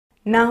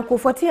Na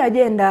kufuatia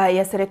ajenda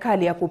ya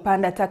serikali ya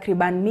kupanda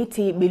takriban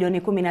miti bilioni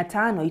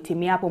 15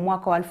 itimiapo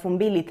mwaka wa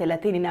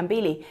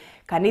 2032,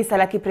 kanisa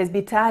la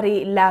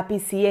Kipresbitari la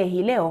Pcea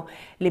hii leo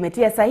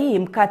limetia sahihi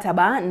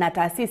mkataba na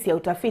taasisi ya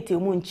utafiti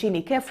humu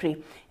nchini Kefri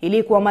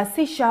ili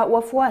kuhamasisha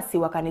wafuasi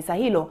wa kanisa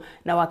hilo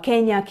na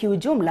Wakenya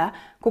kiujumla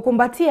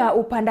kukumbatia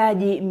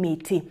upandaji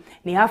miti.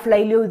 Ni hafla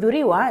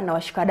iliyohudhuriwa na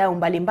washikadau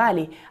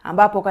mbalimbali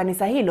ambapo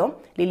kanisa hilo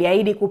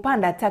liliahidi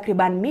kupanda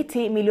takriban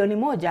miti milioni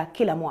 1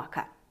 kila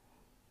mwaka.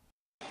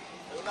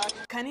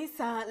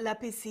 Kanisa la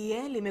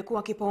Pcea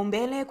limekuwa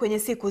kipaumbele kwenye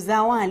siku za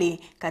awali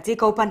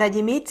katika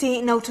upandaji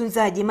miti na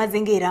utunzaji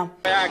mazingira.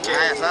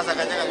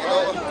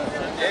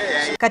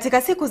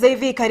 Katika siku za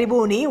hivi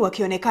karibuni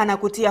wakionekana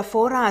kutia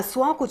fora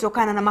haswa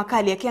kutokana na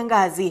makali ya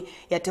kiangazi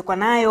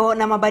yatokanayo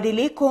na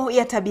mabadiliko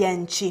ya tabia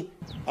nchi.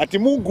 Ati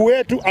Mungu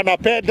wetu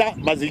anapenda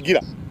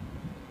mazingira.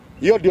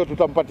 Hiyo ndio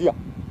tutampatia.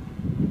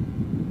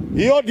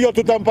 Hiyo ndio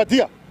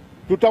tutampatia.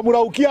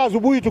 Tutamraukia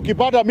asubuhi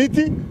tukipanda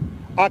miti.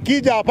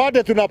 Akija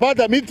apande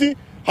tunapanda miti,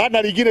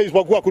 hana lingine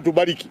isipokuwa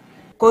kutubariki.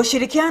 Kwa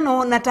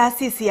ushirikiano na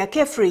taasisi ya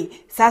Kefri,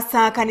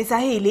 sasa kanisa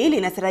hili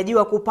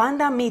linatarajiwa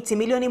kupanda miti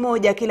milioni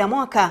 1 kila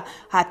mwaka,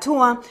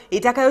 hatua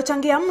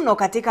itakayochangia mno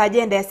katika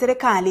ajenda ya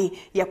serikali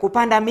ya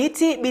kupanda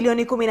miti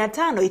bilioni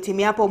 15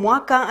 itimiapo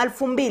mwaka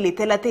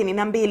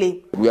 2032.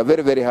 We are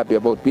very, very happy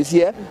about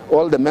Pcea.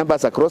 All the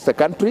members across the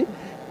country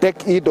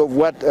take heed of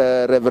what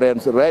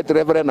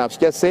Reverend has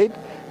just said,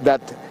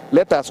 that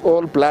let us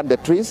all plant the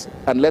trees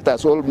and let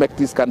us all make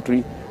this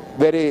country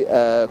very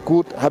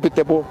good,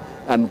 habitable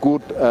and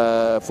good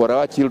for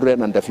our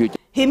children and the future.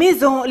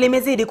 Himizo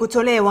limezidi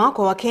kutolewa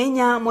kwa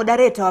Wakenya,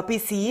 moderator wa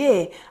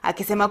Pcea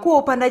akisema kuwa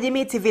upandaji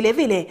miti vile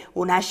vile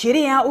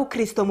unaashiria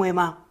Ukristo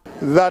mwema.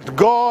 That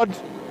God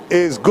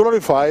is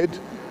glorified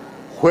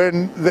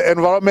when the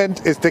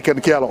environment is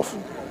taken care of.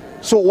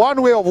 So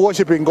one way of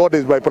worshiping God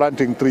is by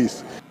planting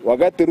trees.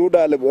 Wakati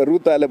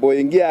Ruta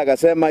alipoingia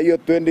akasema hiyo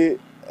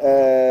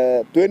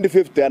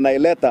 2050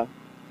 anaileta,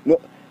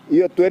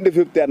 hiyo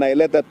 2050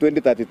 anaileta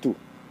 2032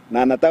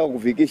 na anataka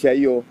kufikisha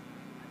hiyo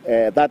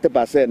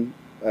 30%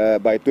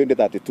 by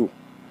 2032.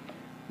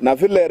 Na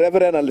vile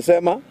Reverend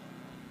alisema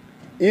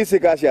hii si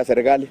kazi ya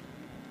serikali,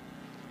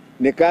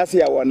 ni kazi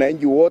ya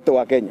wananchi wote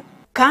wa Kenya.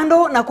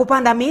 Kando na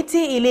kupanda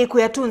miti ili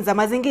kuyatunza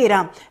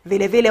mazingira,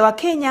 vile vile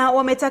Wakenya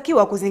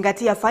wametakiwa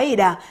kuzingatia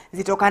faida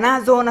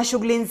zitokanazo na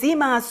shughuli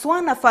nzima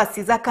haswa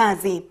nafasi za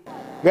kazi.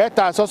 Let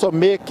us also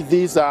make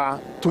this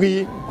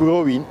tree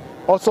growing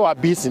also a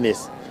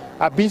business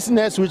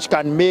which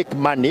can make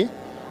money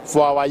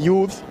for our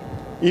youth.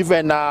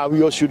 Even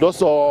we should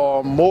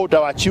also mold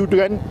our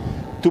children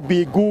to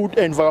be good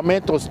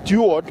environmental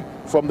stewards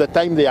from the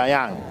time they are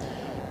young.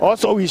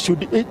 Also, we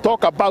should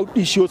talk about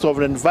issues of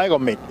the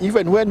environment.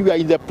 Even when we are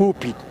in the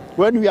pulpit,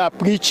 when we are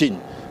preaching,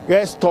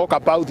 let's talk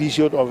about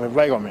issues of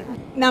environment.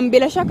 Na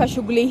bila shaka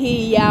shughuli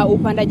hii ya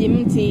upandaji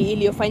mti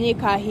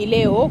iliyofanyika hii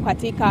leo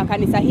katika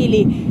kanisa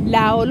hili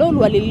la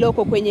Ololwa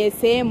lililoko kwenye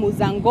sehemu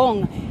za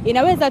Ngong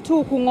inaweza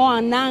tu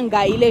kung'oa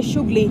nanga ile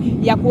shughuli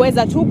ya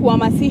kuweza tu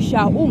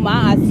kuhamasisha umma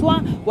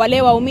haswa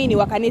wale waumini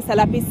wa kanisa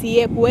la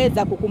Pcea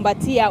kuweza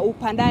kukumbatia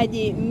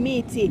upandaji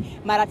miti.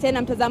 Mara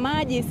tena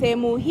mtazamaji,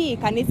 sehemu hii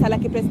kanisa la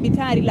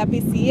Kipresbitari la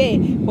Pcea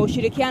kwa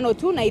ushirikiano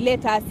tu na ile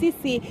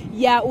taasisi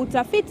ya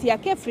utafiti ya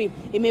Kefri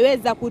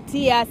imeweza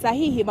kutia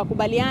sahihi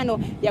makubaliano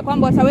ya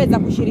kwamba wataweza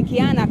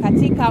kushirikiana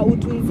katika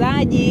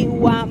utunzaji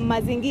wa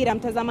mazingira.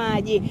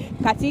 Mtazamaji,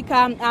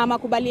 katika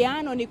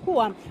makubaliano ni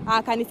kuwa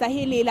kanisa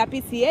hili la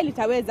Pcea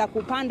litaweza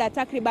kupanda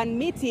takriban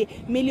miti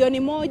milioni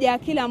 1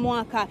 kila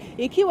mwaka,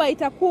 ikiwa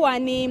itakuwa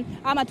ni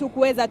ama tu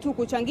kuweza tu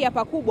kuchangia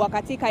pakubwa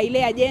katika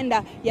ile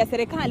ajenda ya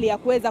serikali ya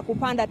kuweza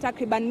kupanda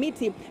takriban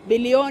miti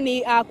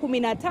bilioni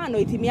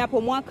 15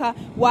 itimiapo mwaka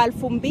wa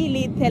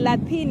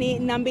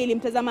 2032.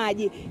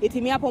 Mtazamaji,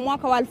 itimiapo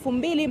mwaka wa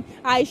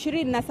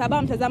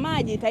 2027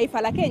 mtazamaji,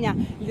 taifa la Kenya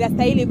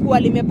linastahili kuwa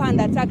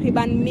limepanda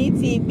takriban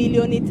miti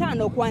bilioni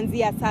 5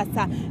 kuanzia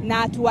sasa, na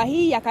hatua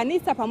hii ya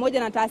kanisa pamoja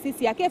na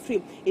taasisi ya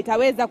Kefri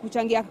itaweza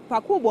kuchangia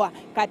pakubwa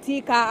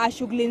katika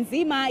shughuli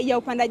nzima ya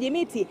upandaji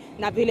miti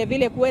na vile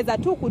vile kuweza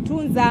tu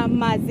kutunza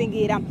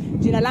mazingira.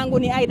 Jina langu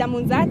ni Aida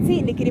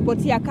Munzati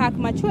nikiripotia Kak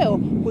Machweo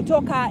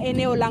kutoka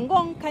eneo la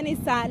Ngong,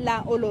 kanisa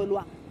la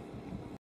Ololwa.